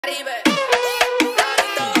I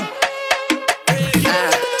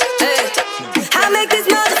make this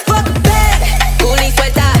motherfucker bad. Coolie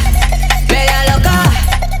suelta, media loca,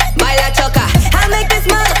 baila choca. I make this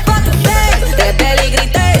motherfucker bad. De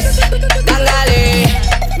peligrites, gangale,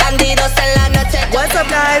 bandidos en la noche. What's up,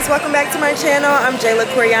 guys? Welcome back to my channel. I'm Jayla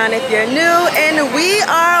Koriyan if you're new, and we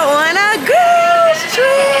are on a girls trip.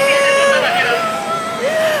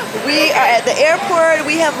 We are at the airport.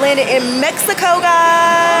 We have landed in Mexico,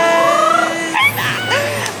 guys.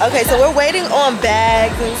 Okay, so we're waiting on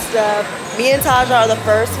bags and stuff. Me and Taja are the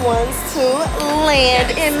first ones to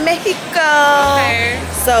land in Mexico. Okay.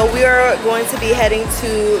 So we are going to be heading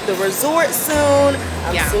to the resort soon.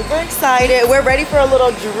 I'm super excited. We're ready for a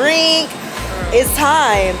little drink. It's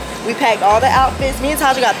time. We packed all the outfits. Me and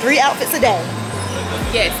Taja got 3 outfits a day.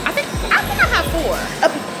 Yes, I think I have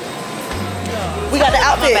 4. We got the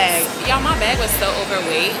outfits. Y'all, my bag was so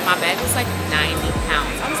overweight. My bag was like 90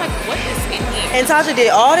 pounds. I was like, what is in here? And Taja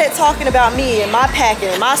did all that talking about me and my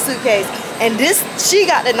packing and my suitcase. And she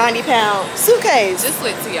got the 90-pound suitcase. Just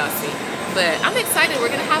wait till y'all see. But I'm excited.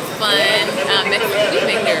 We're gonna have fun. We've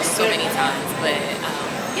been there so many times, but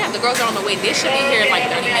yeah, the girls are on the way. They should be here in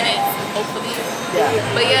like 30 minutes, hopefully. Yeah.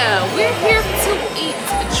 But yeah, we're here to eat,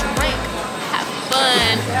 drink, have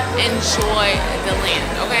fun, enjoy the land.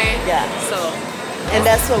 Okay. Yeah. So. And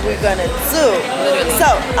that's what we're gonna do. Literally. So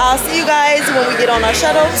I'll see you guys when we get on our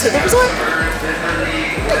shuttle to the resort.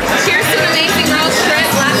 Cheers to an amazing girls trip,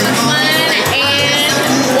 lots of fun, and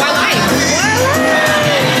more life.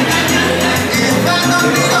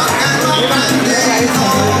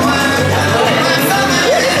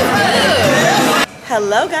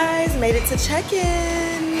 Hello, guys. Made it to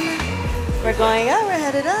check-in. We're going out. We're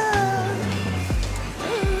headed up.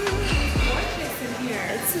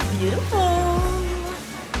 It's beautiful.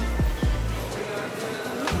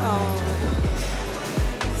 Oh.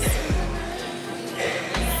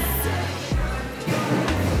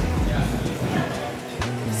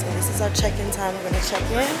 So this is our check-in time. We're gonna check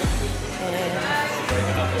in. And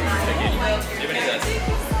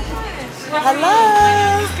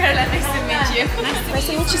hello. Carla, nice to meet you. Nice to meet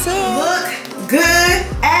you too. Look good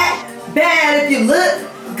at bad. If you look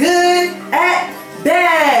good at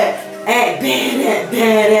bad. At bad, at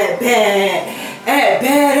bad, at bad. At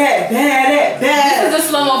bad, at bad, at bad. This is the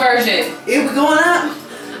slow-mo version. It was going up?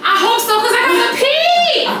 I hope so, because I have to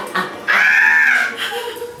pee!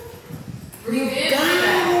 You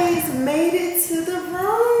guys made it to the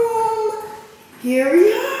room. Here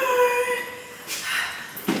we are.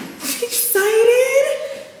 Excited?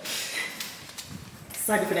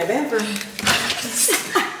 Excited for that bathroom.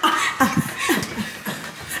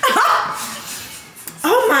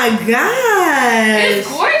 Oh my gosh. It's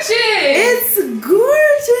gorgeous. It's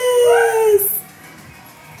gorgeous.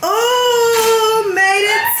 Oh, made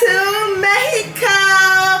it to Mexico.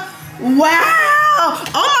 Wow.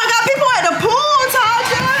 Oh my God, people at the pool,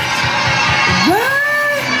 Taja. What?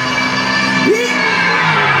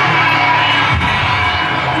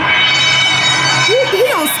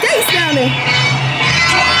 He on skates down there.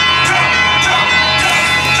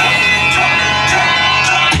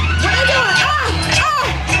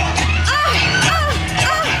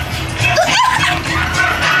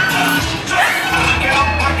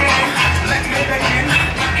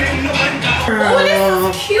 Oh, this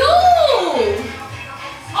is cute.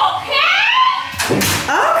 Okay.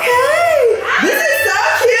 Okay. This is so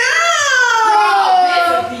cute. Bro,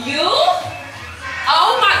 this is you.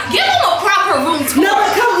 Oh my, give them a proper room tour.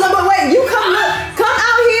 No, but wait, you come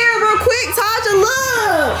out here real quick, Taja.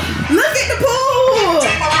 Look at the pool.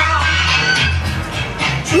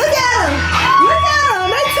 Look at him. Look at him.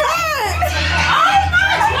 They tight. Oh my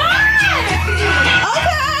God.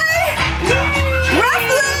 Okay.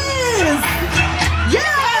 Breathless.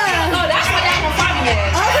 Yeah. Oh, that's what that one find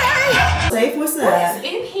Okay. Safe. What's that? What's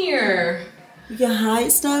in here? You can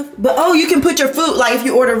hide stuff, but you can put your food. Like if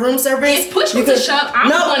you order room service, It's push to shove. I'm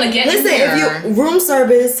gonna get in listen, there. if you room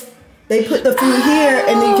service, they put the food here,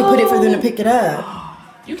 and then you can put it for them to pick it up.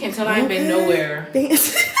 You can tell I ain't been nowhere.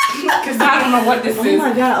 Because I don't know what this is. Oh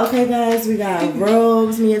my God. Okay, guys, we got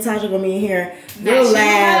robes. Me and Taja gonna be in here. Real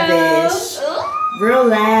lavish. Real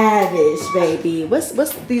lavish, baby. What's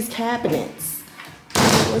these cabinets?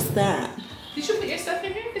 What's that? Did you put your stuff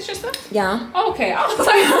in here? It's your stuff? Yeah. Oh, okay. I was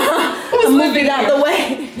like, I'm moving out the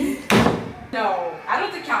way. No, I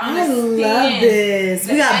don't think y'all I understand. love this.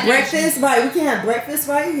 We got energy. breakfast, right? We can have breakfast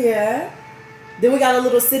right here. Then we got a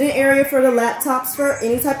little sitting area for the laptops for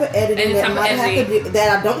any type of editing that might have to do,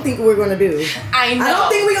 that I don't think we're gonna do. I know. I don't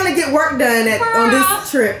think we're gonna get work done on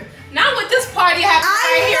this trip. Not with this party happening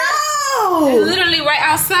right here. I know. Literally right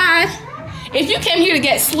outside. If you came here to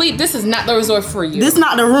get sleep, this is not the resort for you. This is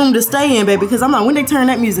not the room to stay in, baby, because I'm like, when they turn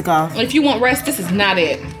that music off? If you want rest, this is not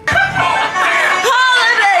it.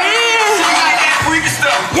 Holiday Inn!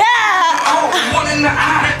 Yeah!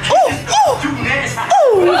 Ooh,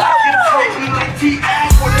 ooh! Ooh!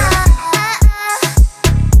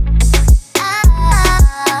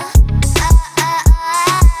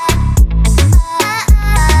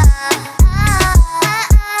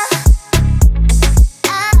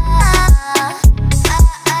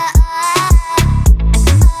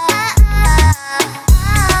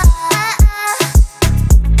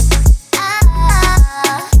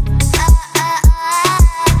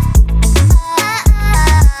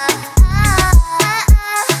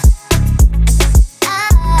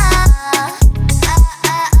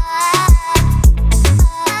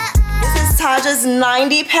 Taja's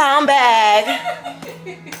 90-pound bag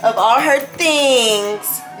of all her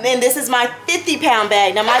things. And then this is my 50-pound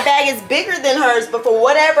bag. Now my bag is bigger than hers, but for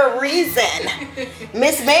whatever reason,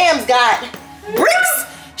 Miss Ma'am's got bricks.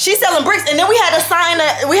 She's selling bricks, and then we had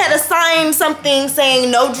to sign something saying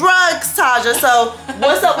no drugs, Taja. So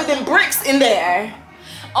what's up with them bricks in there?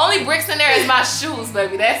 Only bricks in there is my shoes,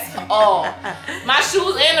 baby. That's all. My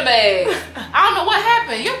shoes and the bag. I don't know what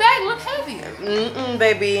happened. Your bag looked heavier.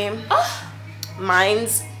 Baby.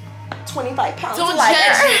 Mine's 25 pounds Don't lighter.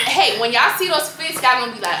 judge me. Hey, when y'all see those fits, y'all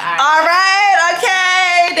gonna be like, all right,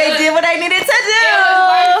 okay. They did what they needed to do. It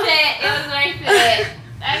was worth it. It was worth it.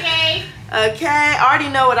 Okay. Okay, I already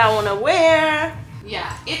know what I want to wear.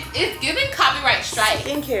 Yeah, it's giving copyright strike.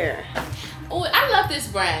 Skincare. Oh, I love this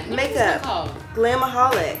brand. What is Makeup. this called?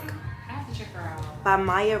 Glamaholic I have to check her out. by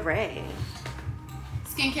Maya Ray.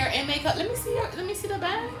 Skincare and makeup. Let me see the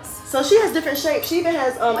bags. So she has different shapes. She even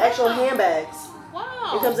has actual handbags.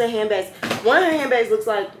 Wow. It comes in handbags. One of her handbags looks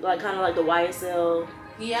like kind of like the YSL.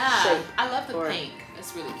 Yeah. Shape. I love the pink.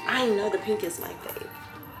 That's really cute. I know the pink is my fave.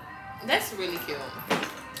 That's really cute.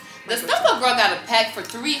 The stuff a girl got to pack for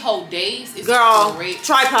 3 whole days is Girl, great.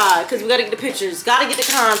 tripod, because we got to get the pictures. Got to get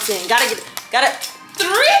the content. Got to. 3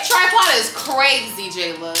 tripod is crazy,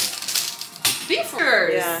 Jayla. Be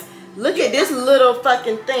first. Yeah. Look at this little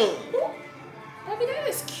fucking thing. Baby, that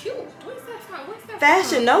is cute. What's that from? What's that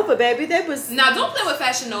Fashion Nova, baby. That was. Now, don't play with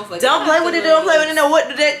Fashion Nova. Don't play with it. Don't play with it. No,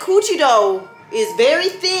 what that coochie dough is very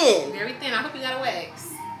thin. Very thin. I hope you got a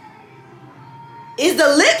wax. Is the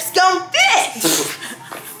lips gonna fit?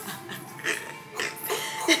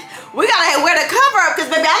 We gotta wear the cover up, because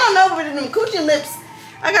baby, I don't know if them coochie lips.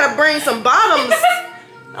 I gotta bring some bottoms.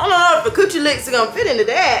 I don't know if the coochie lips are gonna fit into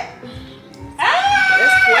that.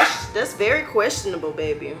 That's very questionable,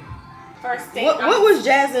 baby. First date. What was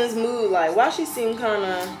Jasmine's mood like? Why she seemed kind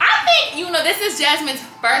of... I think, this is Jasmine's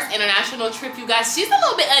first international trip, you guys. She's a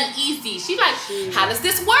little bit uneasy. She's like, how does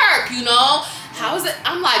this work, How is it?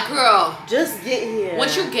 I'm like, girl. Just get here.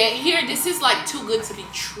 Once you get here, this is like too good to be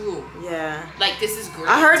true. Yeah. Like, this is great.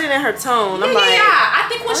 I heard it in her tone. I'm like... Yeah, I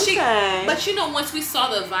think when okay. But once we saw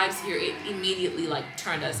the vibes here, it immediately like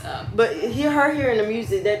turned us up. But her hearing the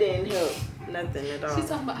music, that didn't help. Nothing at all. She's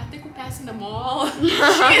talking about, I think we're passing the mall. She's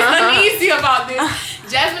uneasy about this.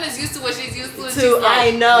 Jasmine is used to what she's used to. And she's like,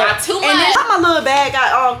 I know. Not too much. And then my little bag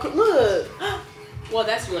got all... Look. Well,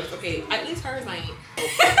 that's yours. Okay. At least hers ain't.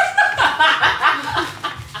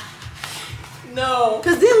 No.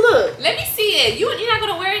 Because then look. Let me see it. You're not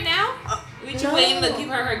going to wear it now? You No. waiting to give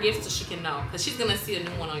her gift so she can know. Because she's going to see a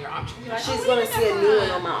new one on your arm. She's going to see a new one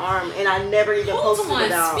on my arm. And I never even posted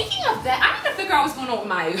it out. Speaking of that, I need to figure out what's going on with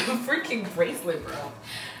my freaking bracelet, bro.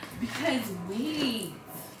 Because we...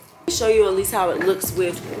 Let me show you at least how it looks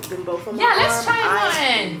with them both on my arm. Yeah, let's try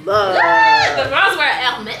one. Love. The girls wear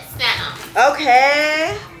Hermes now.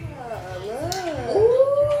 Okay.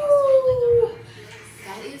 Ooh.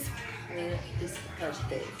 That is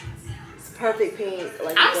perfect. It's perfect pink.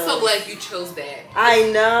 Like I'm so glad you chose that.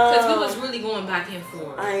 I know. Because we was really going back and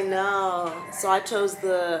forth. I know. So I chose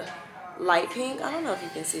the light pink. I don't know if you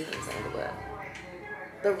can see this angle, but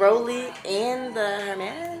the Rolly and the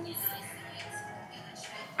Hermes.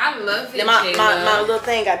 I love it. Then my little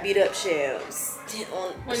thing got beat up shells.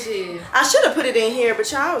 What did? I should have put it in here, but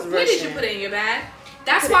y'all was rushing. Where did you put it in your bag?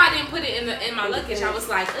 That's why I didn't put it in my luggage. I was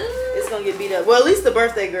like, ooh. It's gonna get beat up. Well, at least the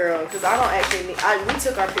birthday girl, because I don't actually need, we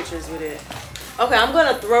took our pictures with it. Okay, I'm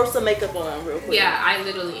gonna throw some makeup on real quick. Yeah, I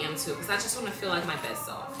literally am too, because I just want to feel like my best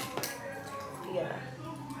self. Yeah.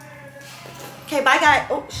 Okay, bye guys.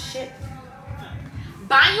 Oh shit.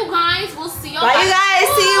 Bye you guys. We'll see y'all. Bye you guys.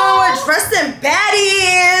 See you when we're dressing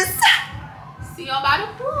baddies. See y'all by the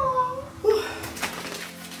pool.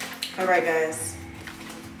 Alright guys.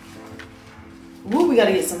 Woo, we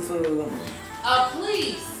gotta get some food.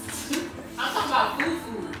 Please. I'm talking about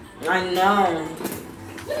food. I know.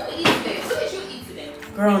 What do we eat today? What did you eat today?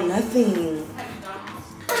 Girl, nothing.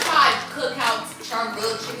 Fried cookouts, charred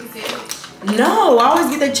chicken sandwich. No, I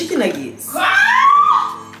always get the chicken nuggets.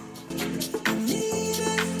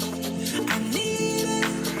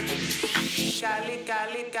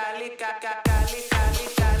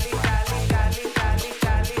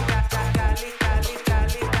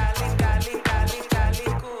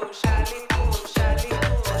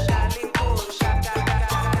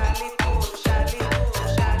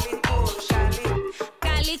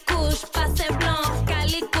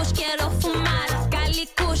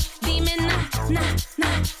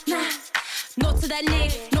 No to that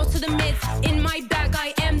Nick, no to the myth. In my bag,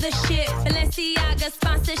 I am the shit. Balenciaga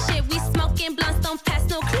sponsorship. We smoking blunts, don't pass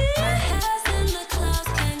no clip. My hands in the clouds,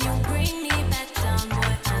 can you bring me back down,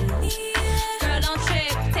 boy? I need it. Girl, don't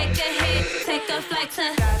trip, take a hit, take a flight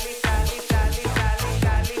to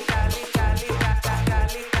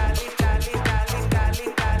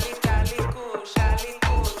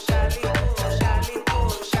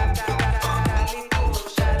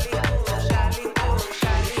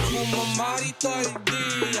todo el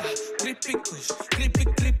día, creepy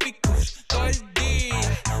kush, todo el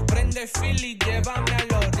día. Prende Philly, llévame a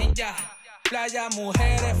la orilla. Playa,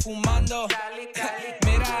 mujeres fumando.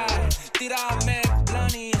 Mira, tírame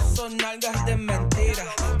plan y esos nalgas de mentira.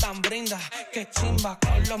 Tan brinda, que chimba,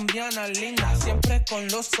 colombiana linda. Siempre con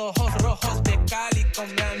los ojos rojos de Cali, con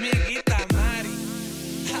mi amiguita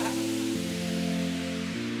Mari.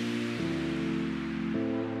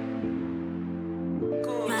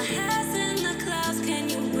 my hands in the clouds, can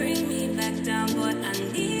you bring me back down, boy? I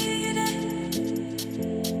need it.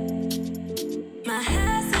 My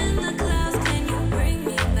hands in the clouds, can you bring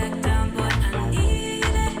me back down, boy? I need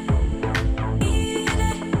it. Need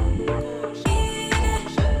it.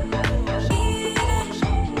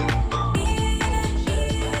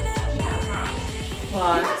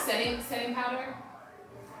 What? Setting powder?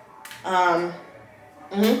 And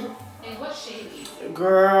what shade is it?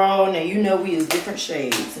 Girl, now you know we use different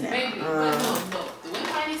shades now. Maybe. No. The way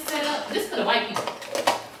mine is set up, this is for the white people.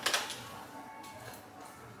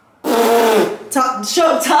 Talk.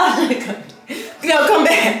 No, come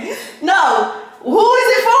back. No. Who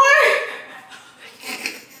is it for?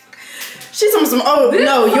 She's on some, oh, This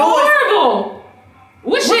no, is yours. horrible.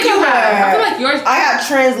 What shade you have? I feel like yours. I got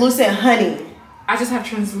translucent honey. I just have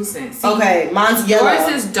translucent. See, Okay, mine's yellow. yours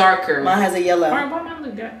is darker. Mine has a yellow. Why mine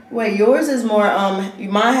look dark? Wait, yours is more,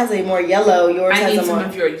 mine has a more yellow. Yours I has need a some more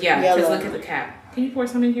of your, yeah, yellow. just look at the cap. Can you pour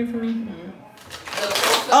some in here for me? Mm-hmm.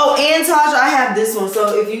 Oh, and Tasha, I have this one.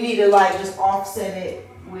 So if you need to like just offset it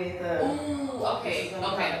with Ooh, okay. I'm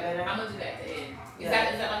gonna do that at the end. Is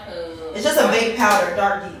that like a? It's just a vape powder,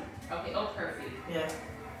 dark deep. Okay. Oh, perfect. Yeah.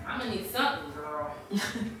 I'm gonna need something, girl.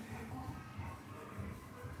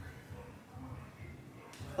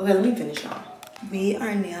 Okay, let me finish, y'all. We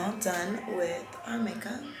are now done with our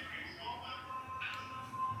makeup.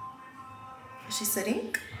 She's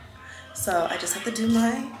sitting. So I just have to do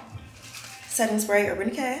my setting spray, Urban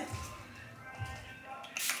Decay.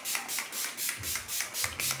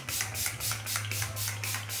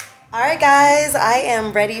 All right, guys, I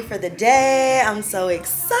am ready for the day. I'm so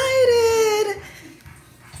excited.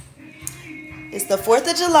 It's the 4th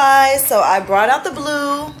of July, so I brought out the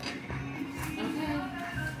blue.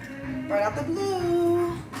 Brought out the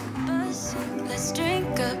blue. Let's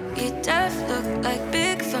drink up, your death look like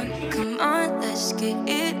big fun. Come on, let's get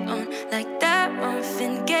it on. Like that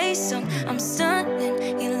Marvin Gaye song. I'm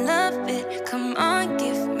stunning, you love it. Come on,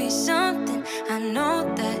 give me something. I know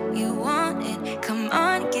that you want it. Come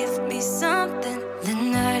on, give me something. The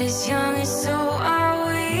night is young and so are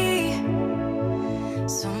we.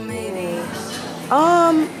 So maybe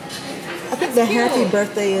I think the happy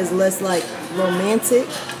birthday is less like romantic,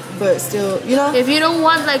 but still, you know. If you don't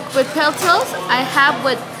want like with petals, I have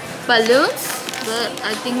with balloons, but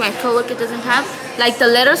I think my coworker doesn't have. Like the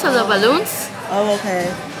letters of the balloons. Oh,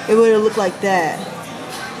 okay. It would look like that.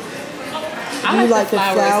 I like the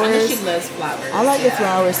flowers. flowers? I know she loves flowers. I like the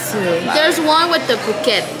flowers too. There's one with the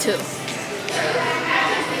bouquet too.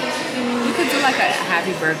 You could do like a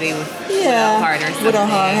happy birthday with Yeah, a heart or something. with a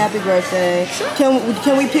heart. Happy birthday. Sure.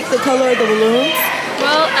 Can we pick the color of the balloons?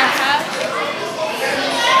 Well, I have.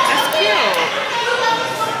 That's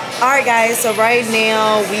cute. Alright guys, so right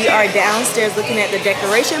now we are downstairs looking at the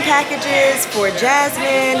decoration packages for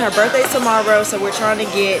Jasmine. Her birthday's tomorrow, so we're trying to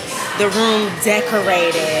get the room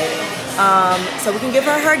decorated so we can give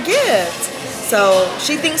her her gift. So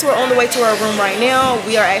she thinks we're on the way to our room right now.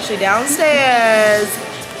 We are actually downstairs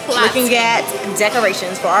looking at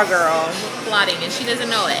decorations for our girl. Plotting and she doesn't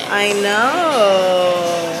know it. I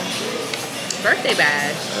know.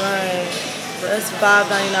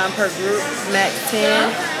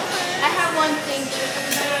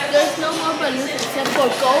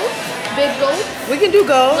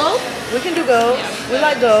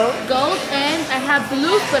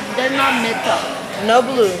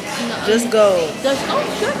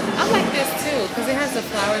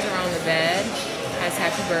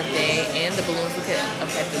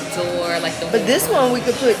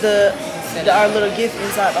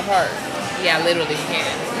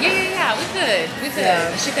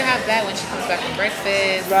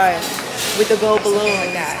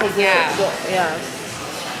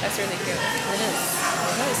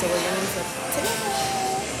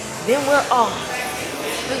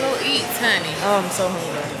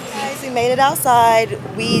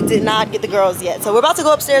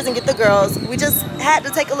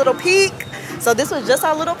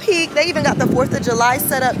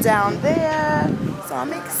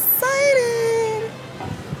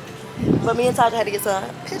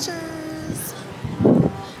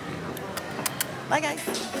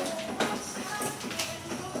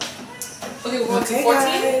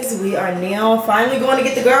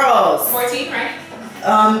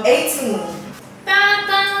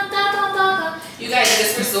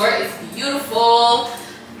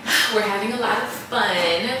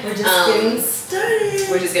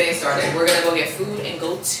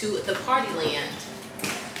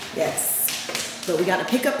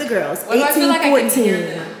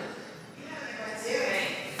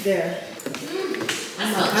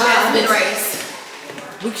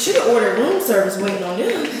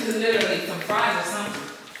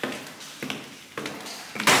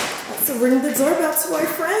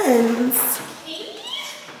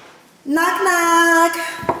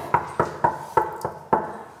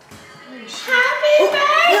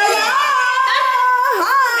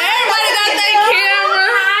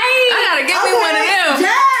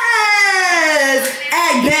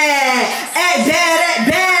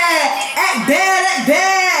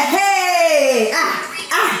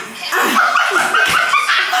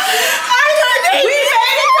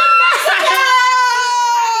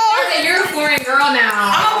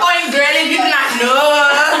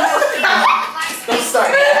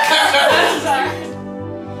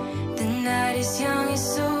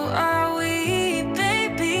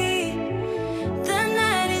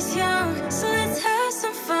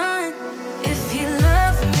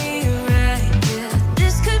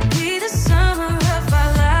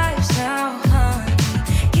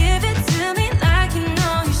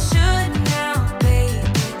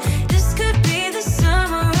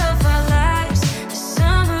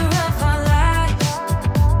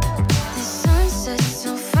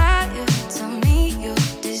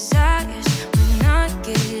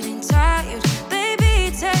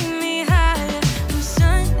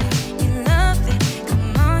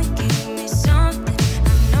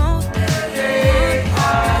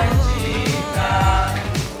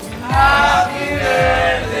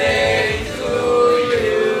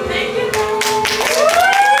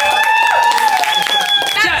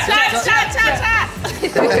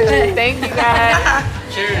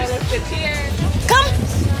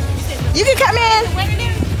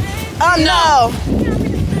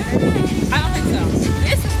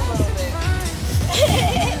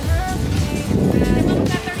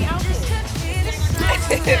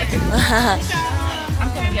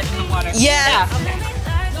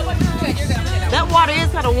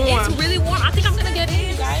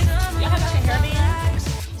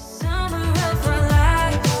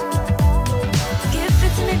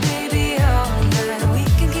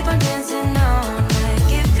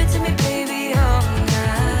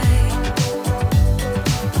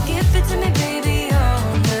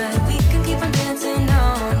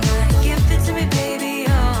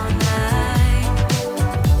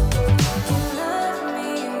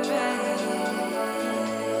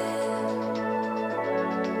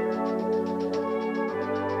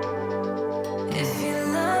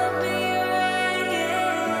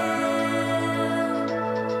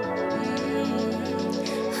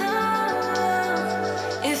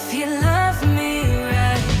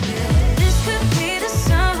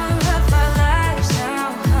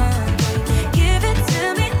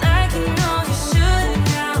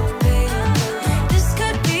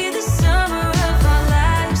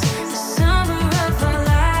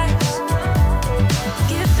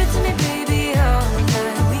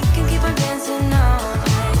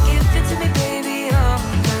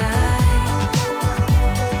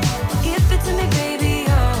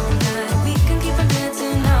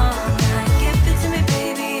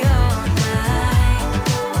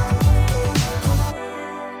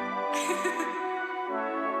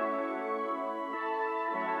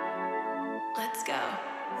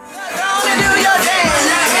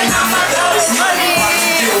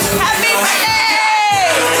 Happy birthday!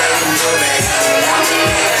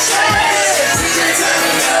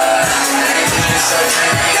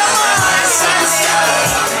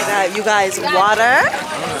 You guys, water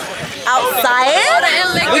outside.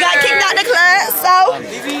 We got kicked out the club, so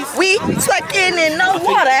we sucking in the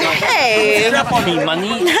water. Hey.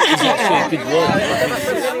 Money is actually a good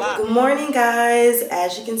word. Good morning, guys.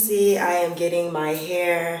 As you can see, I am getting my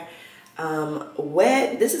hair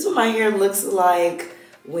wet. This is what my hair looks like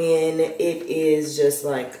when it is just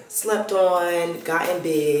like slept on, gotten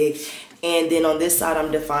big. And then on this side,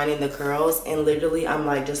 I'm defining the curls. And literally, I'm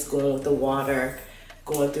like just going with the water,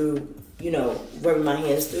 going through, you know, rubbing my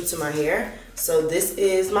hands through to my hair. So this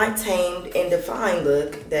is my tamed and defined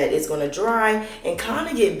look that is gonna dry and kind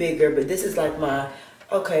of get bigger, but this is like my,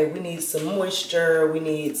 okay, we need some moisture, we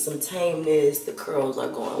need some tameness, the curls are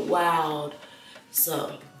going wild.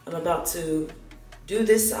 So I'm about to do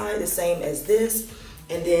this side the same as this,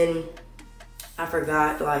 and then I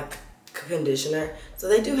forgot like conditioner. So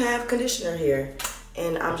they do have conditioner here,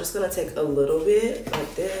 and I'm just gonna take a little bit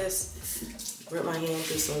like this, rub my hand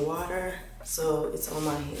through some water so it's on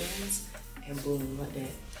my hands, and boom, like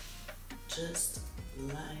that. Just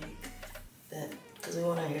like that. Because we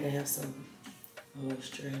want our hair to have some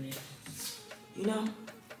moisture in it, you know?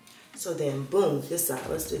 So then, boom, this side.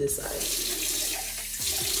 Let's do this side.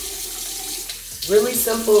 Really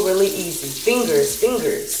simple, really easy. Fingers,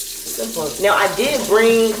 simple. Now, I did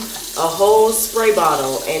bring a whole spray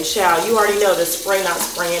bottle, and child, you already know the spray not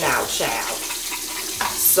spraying out, child.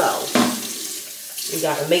 So, we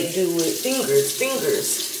gotta make do with fingers.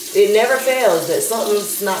 It never fails that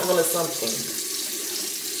something's not gonna something.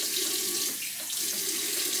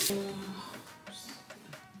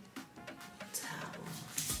 Towel.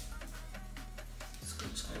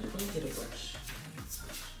 Let me get a brush.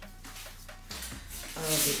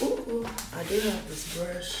 Ooh, I do have this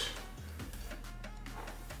brush.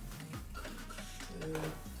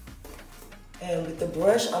 And with the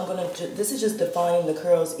brush, I'm gonna, this is just defining the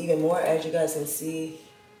curls even more. As you guys can see,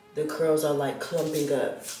 the curls are like clumping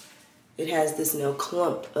up. It has this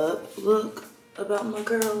clumped up look about my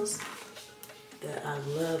curls that I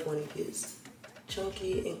love when it gets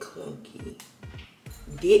chunky and clunky.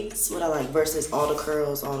 That's what I like versus all the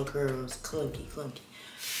curls on curls, clunky.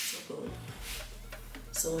 So boom.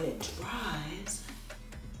 So when it dries,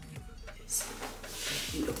 it's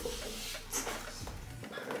beautiful.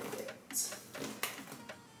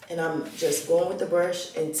 And I'm just going with the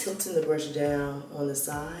brush and tilting the brush down on the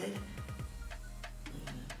side.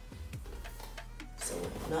 So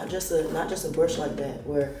not just a brush like that.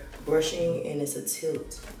 We're brushing and it's a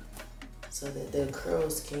tilt so that the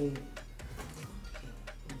curls can.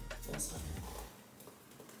 That's like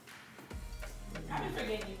that. I've been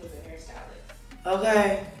forgetting you was a hairstylist.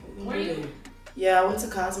 Okay. Were you? Yeah, I went to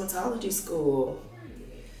cosmetology school.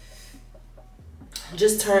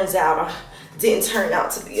 Just turns out I didn't turn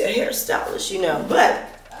out to be a hairstylist, you know, but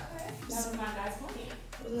Okay. That was my guy's plan.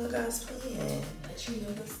 no guy's plan.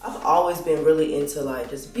 I've always been really into like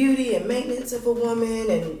just beauty and maintenance of a woman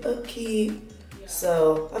and upkeep. Yeah.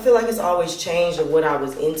 So I feel like it's always changed of what I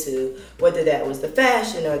was into, whether that was the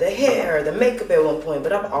fashion or the hair or the makeup at one point,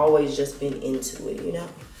 but I've always just been into it, you know?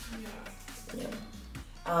 Yeah.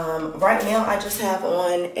 Right now I just have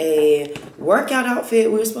on a workout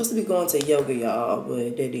outfit. We were supposed to be going to yoga, y'all,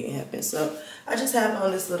 but that didn't happen. So I just have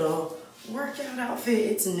on this little workout outfit.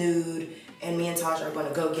 It's nude. And me and Tasha are gonna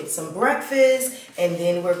go get some breakfast, and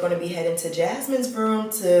then we're gonna be heading to Jasmine's room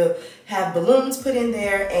to have balloons put in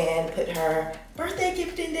there and put her birthday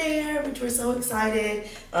gift in there, which we're so excited.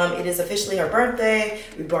 It is officially her birthday.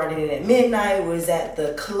 We brought it in at midnight. We was at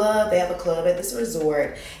the club. They have a club at this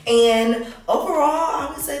resort. And overall,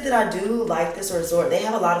 I would say that I do like this resort. They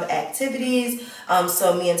have a lot of activities.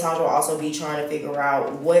 So me and Tasha will also be trying to figure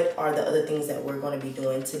out what are the other things that we're gonna be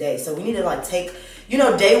doing today. So we need to like take, you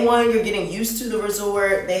know, day one, you're getting used to the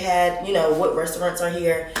resort. They had, you know, what restaurants are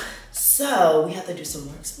here. So we have to do some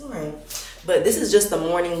more exploring. But this is just the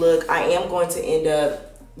morning look. I am going to end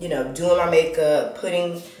up, you know, doing my makeup,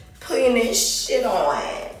 putting this shit on,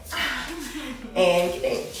 and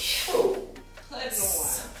getting cute.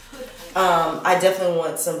 I definitely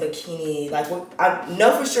want some bikini. Like, I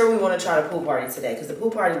know for sure we want to try the pool party today because the pool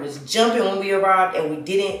party was jumping when we arrived and we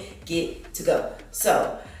didn't get to go.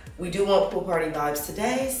 So we do want pool party vibes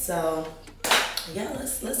today. So yeah,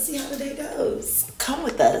 let's see how the day goes. Come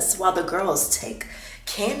with us while the girls take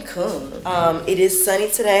Cancun. It is sunny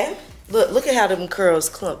today. Look at how them curls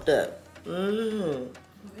clumped up. They're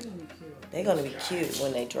gonna be cute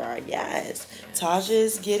when they dry. Yes. Tasha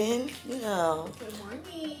is getting, you know. Good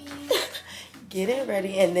morning. getting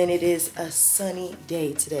ready, and then it is a sunny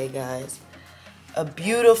day today, guys. A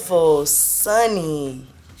beautiful sunny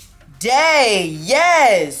day.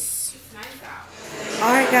 Yes.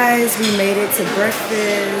 All right, guys, we made it to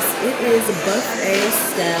breakfast. It is a buffet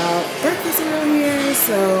style breakfast around here,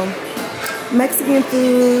 so Mexican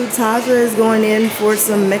food. Taja is going in for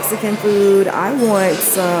some Mexican food. I want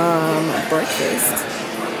some breakfast.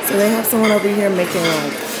 So they have someone over here making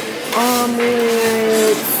like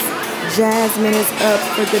omelets. Jasmine is up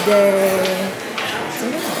for the day. So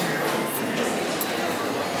yeah.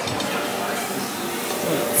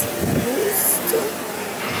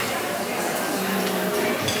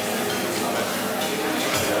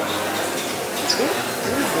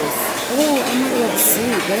 Oh, I might want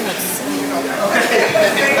soup. They have soup.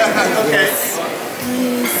 Okay.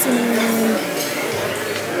 Cinnamon.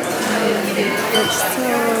 French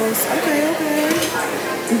toast. Okay.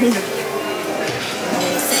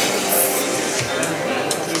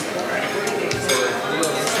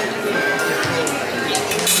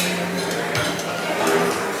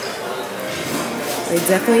 They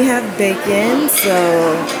definitely have bacon, so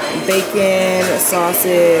bacon,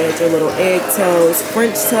 sausage, a little egg toast,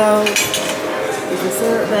 French toast. You can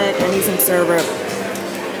serve it back. I need some syrup.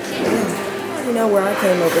 You know where I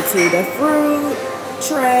came over to. The fruit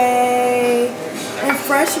tray and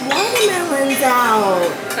fresh watermelons out.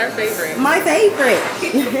 Her favorite. My favorite.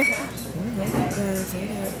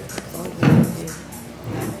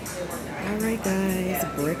 All right, guys,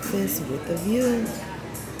 breakfast with a view.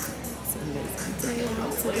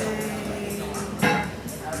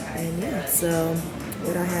 And yeah, so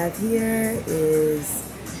what I have here is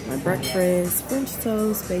my breakfast: French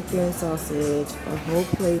toast, bacon, sausage, a whole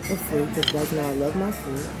plate of fruit, because you guys know I love my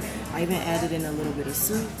fruit. I even added in a little bit of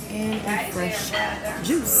soup and a fresh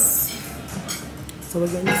juice. So we're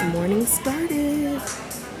getting this morning started.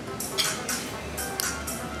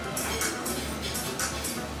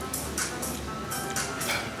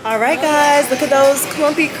 All right, guys, look at those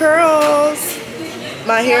clumpy curls.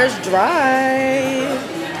 My hair's dry.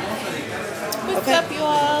 What's up, you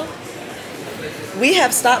all? We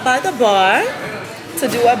have stopped by the bar to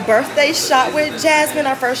do a birthday shot with Jasmine,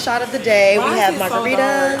 our first shot of the day. We have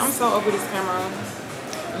margaritas. I'm so over this camera.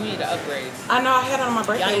 You need to upgrade. I know, I had it on my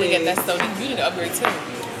birthday. Y'all need to get that Sony. You need to upgrade too.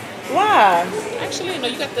 Why? Actually, no,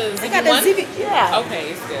 you got the ZV1? I got the ZV, yeah. Okay,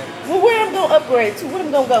 it's good. Well, where I'm going to upgrade to? What I'm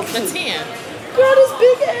going to go to? The 10. Girl, this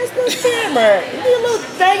big ass little camera. You need a little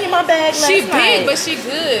thing in my bag last She night. big, but she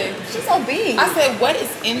good. She's so big. I said, what is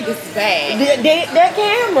in this bag? That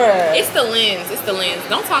camera. It's the lens. It's the lens.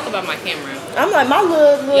 Don't talk about my camera. I'm like, my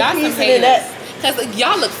little Y'all piece some of that. Because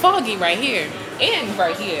y'all look foggy right here. And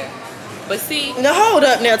right here. But see. Now hold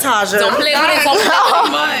up now, Taja. Don't play with it. Don't play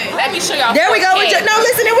with it. Let me show y'all. There we go. 4K. No,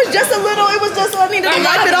 listen, it was just a little. It was just so I needed to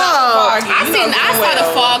wipe it off. I saw the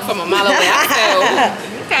fog from a mile away. I said,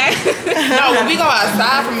 okay. No, when we go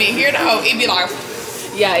outside from it here though, it be like,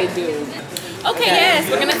 yeah, it do. Okay, yes,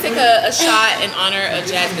 we're gonna take a shot in honor of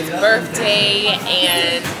Jasmine's birthday,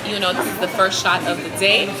 and you know this is the first shot of the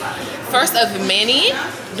day, first of many.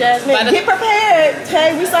 Jasmine, get prepared.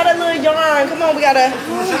 Hey, we saw that little yarn. Come on, we gotta.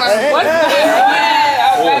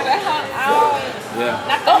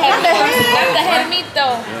 Not the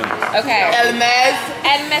Hermito. Okay.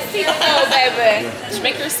 Hermesito, baby.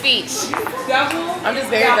 Make your speech. I'm just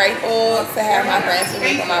very grateful to have my friends with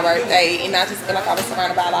me for my birthday, and I just feel like I was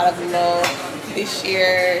surrounded by a lot of love this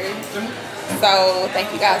year. So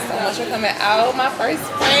thank you guys so much for coming out, my first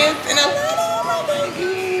friends, and a lot of my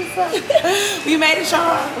babies. We made it,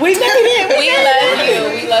 y'all. We made it. We love you.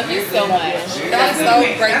 We love you so much. I'm so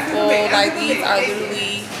grateful. Like, these are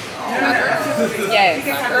literally my girls. Yes.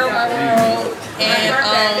 My girl, my world.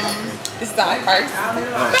 And this is our first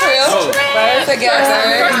trip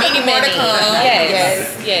together. Many more to come.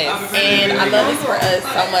 Yes. And I love this for us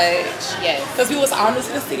so much. Yes. Because we was all new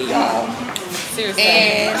to the city, y'all. Seriously.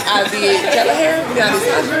 And I did Jayla hair, then I did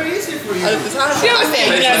Taja. I did Taja. She always said,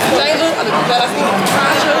 I did Jayla, I did Jayla, I did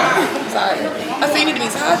Taja. I'm sorry. I said you need to be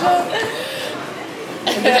Taja.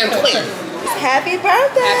 And then clear. Happy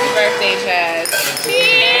birthday. Happy birthday, Jazz.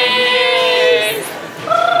 Cheers.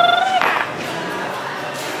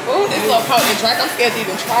 Ooh, this little potent drink, I'm scared to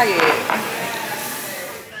even try it.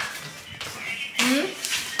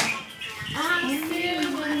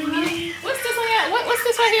 What's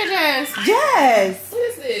this right here, Jazz? Yes. What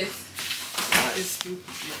is this?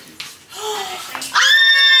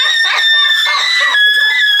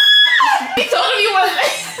 He told him you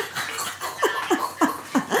wasn't.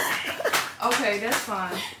 Okay, that's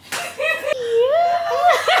fine.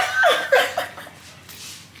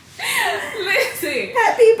 Listen.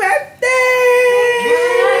 Happy birthday.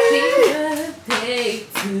 Happy birthday.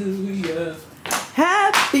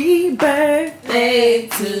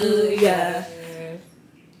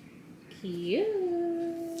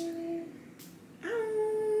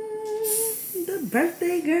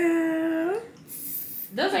 girl.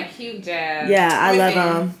 Those are cute, Jazz. Yeah, I love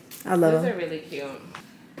them. I love Those them. are really cute.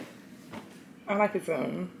 I like it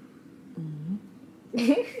too.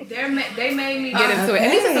 They made me get into it.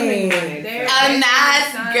 At least it's something you wanted. A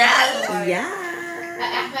nice girl. Yeah.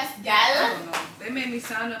 They made me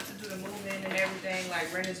sign up to do the move-in and everything,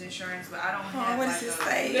 like renter's insurance, but I don't have What does it like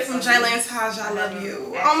say? It's from Jayla and Taj. I love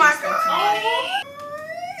you. Oh my god.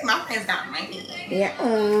 My friends got money. Yeah.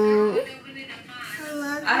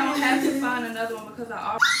 I don't have to find another one because I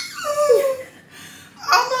already.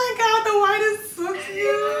 Oh my god, the white is so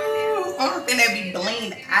cute. I'm finna be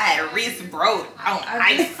bling eye, wrist broke on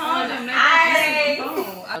ice.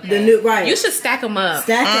 The new right. You should stack them up.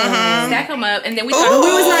 Stack them. Stack them up, and then we. But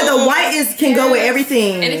we was like the white is can go with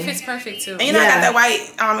everything. And it fits perfect too. And you know I got that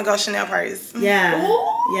white almond go Chanel purse. Yeah.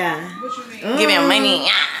 Yeah. What you mean? Give me money.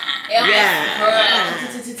 Yeah.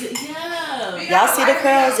 Y'all see the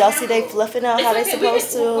curls? Y'all see they fluffing out how they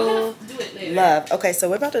supposed to? Love. Okay, so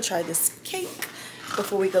we're about to try this cake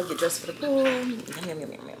before we go get dressed for the pool.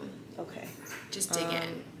 Okay. Just dig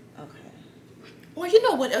in. Okay. Or you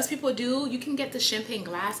know what else people do? You can get the champagne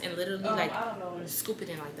glass and literally like scoop it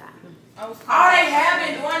in like that. Oh, they have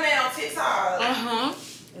been doing that on TikTok.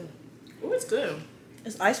 Oh, it's good.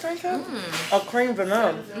 It's ice cream cake? Or cream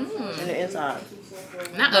vanilla in the inside.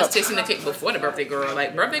 Not us tasting the cake before the birthday girl.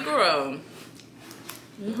 Like birthday girl.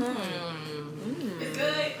 It's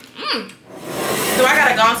good. Do I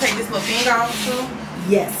gotta go and take this little thing off too?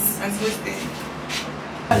 Yes. And twist it.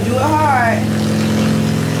 Do it hard.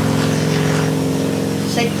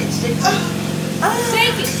 Shake it, shake it.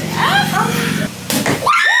 Shake it.